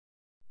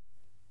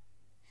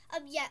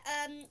Yeah.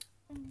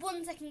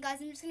 1 second, guys.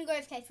 I'm just gonna go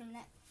AFK for a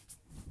minute.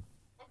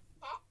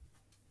 Okay.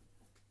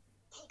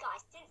 Hey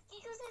guys, since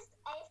Giggles is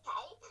AFK,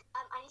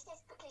 I need to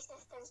quickly so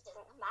Stones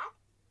doesn't come back.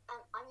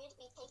 I'm going to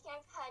be taking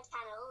over her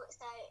channel,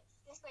 so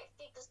just wait for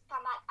Giggles to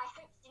come back. I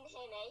hope you didn't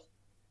hear me.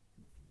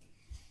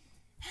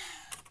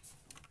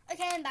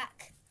 Okay, I'm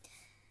back.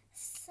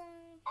 So.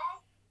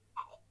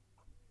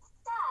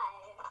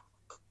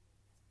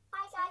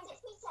 Hi guys,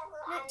 it's me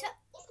Turtle, and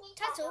it's me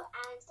Turtle,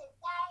 and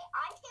today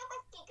I'm here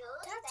with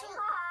Giggles. Say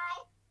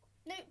hi.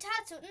 No,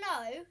 Turtle,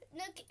 no. And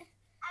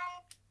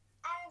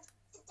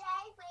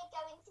today we're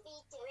going to be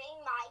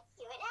doing my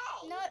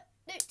Q&A. No,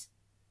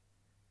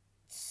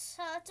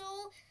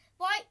 Turtle.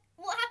 Why?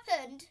 What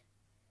happened?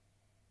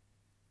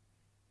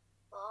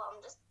 Well,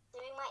 I'm just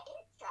doing my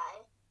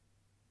intro.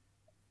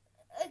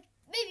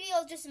 Maybe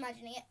you're just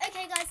imagining it.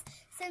 Okay, guys.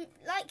 So,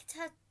 like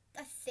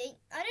I think,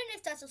 I don't know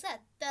if Turtle said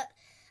that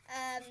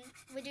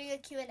we're doing a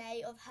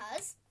Q&A of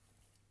hers.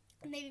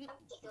 Maybe a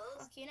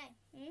Q&A.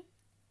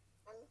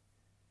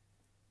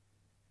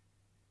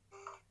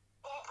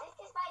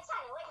 This is my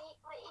channel. What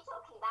are you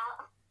talking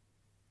about?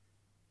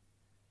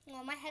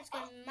 Well, my head's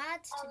going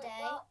mad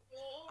today. Well,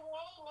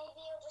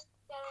 maybe you're just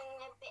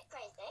going a bit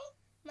crazy.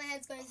 My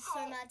head's going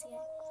so mad today.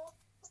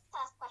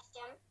 First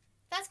question.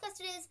 First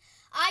question is,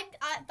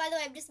 by the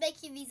way, I'm just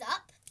making these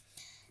up.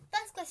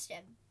 First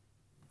question.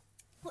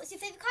 What's your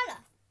favourite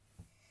colour?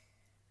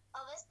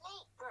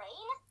 Obviously,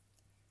 green.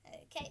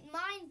 Okay,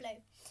 mine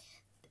blue.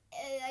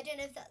 I don't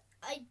know if that,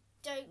 I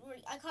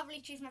can't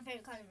really choose my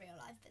favourite colour in real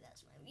life, but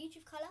that's my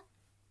YouTube colour.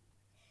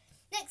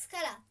 Next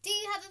colour. Do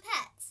you have a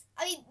pet?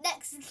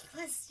 Next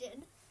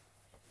question.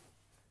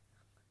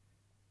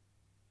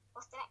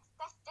 What's the next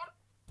question?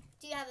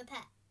 Do you have a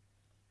pet?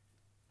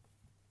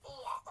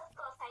 Yes, of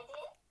course I do.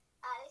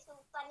 A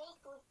little bunny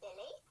called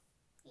Billy.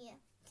 Yeah.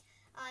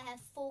 I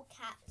have 4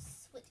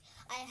 cats.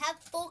 I have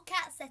 4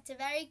 cats that are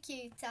very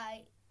cute.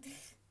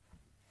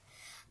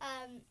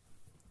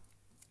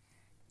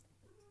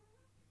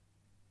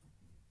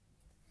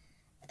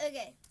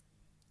 Okay.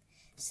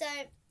 So,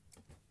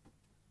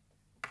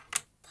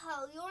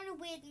 Pearl, you're in a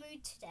weird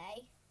mood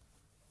today.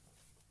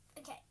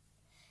 Okay.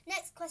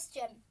 Next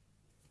question.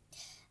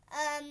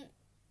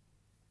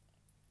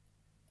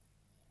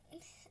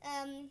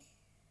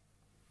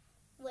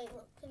 Wait,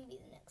 what can be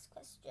the next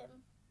question?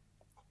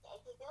 Okay,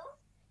 Giggles.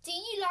 Do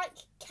you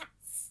like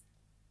cats?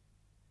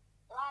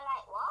 Do I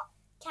like what?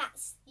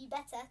 Cats. You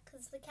better,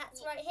 because the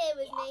cat's right here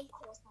with me. Of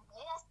course I do.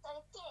 That's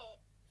so cute.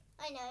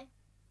 I know.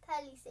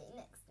 Pearly's sitting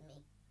next to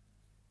me.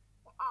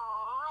 Aww,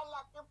 I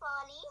love you,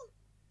 Polly.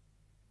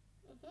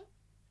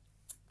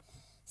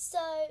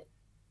 So,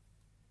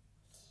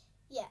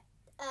 yeah.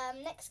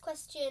 Next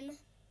question.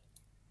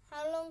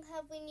 How long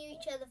have we knew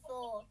each other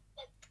for?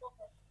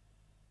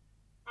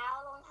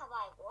 How long have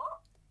I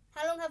what?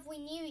 How long have we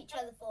knew each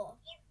other for?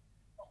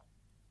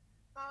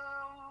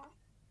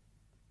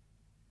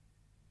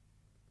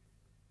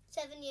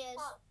 7 years.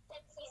 What,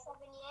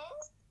 7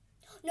 years?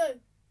 No.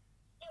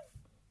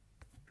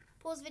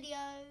 Pause video.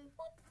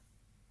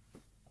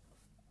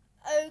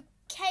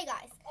 Okay,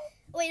 guys.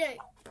 Wait, no.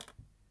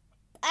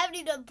 I haven't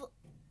even done.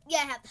 Yeah,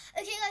 I have.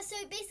 Okay, guys. So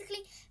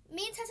basically,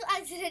 me and Tato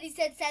accidentally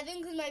said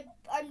 7 because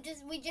I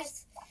literally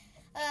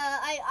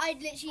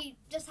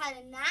just had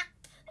a nap,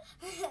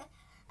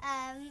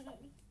 and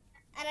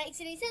I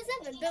accidentally said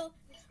 7. But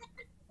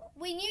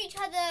we knew each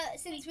other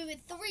since we were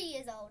 3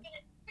 years old.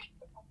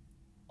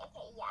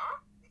 Okay, yeah.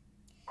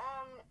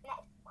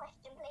 Next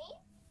question, please.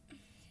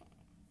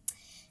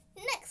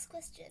 Next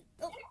question.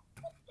 Oh.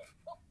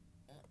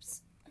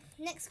 Oops.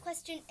 Next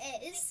question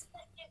is,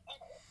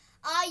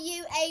 are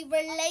you a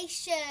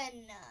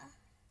relation?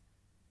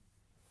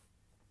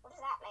 What does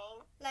that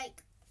mean?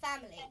 Like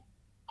family.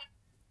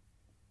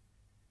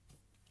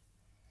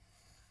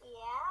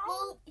 Yeah.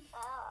 Well,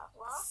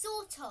 what?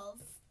 sort of.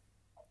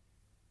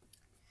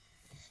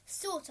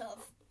 Sort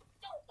of.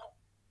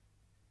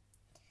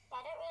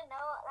 I don't really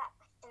know what that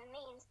question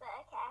means, but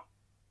okay.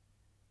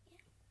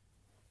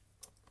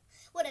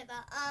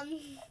 Whatever.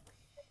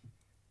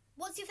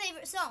 What's your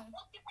favourite song?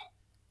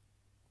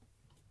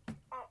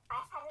 I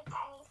haven't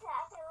got any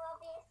turtle,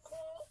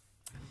 obviously.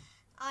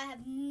 I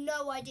have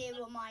no idea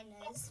what mine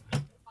is.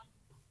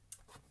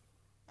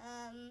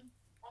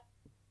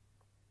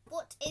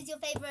 What is your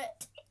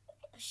favourite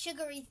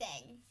sugary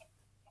thing?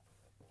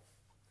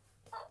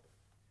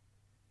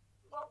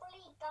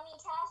 Wobbly gummy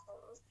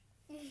turtles.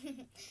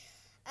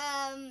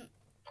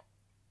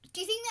 Do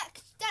you think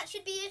that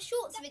should be a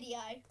shorts video?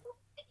 Yeah.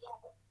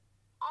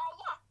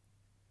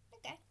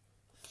 Okay.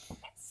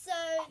 So,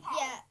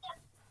 yeah.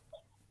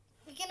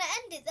 We're going to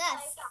end it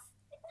there.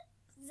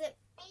 So,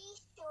 be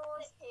sure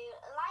to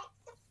like,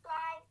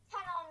 subscribe,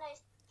 turn on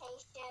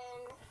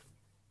notifications,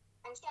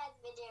 and share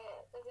the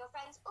video with your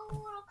friends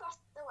all across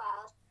the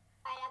world.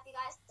 I love you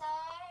guys so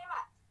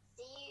much.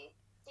 See you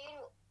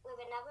soon with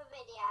another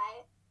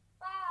video.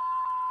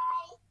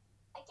 Bye.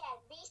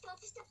 Again, be sure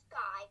to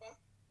subscribe.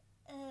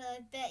 I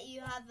bet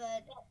you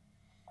haven't.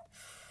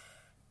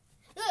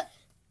 Look!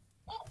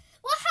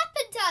 What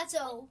happened,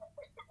 Turtle?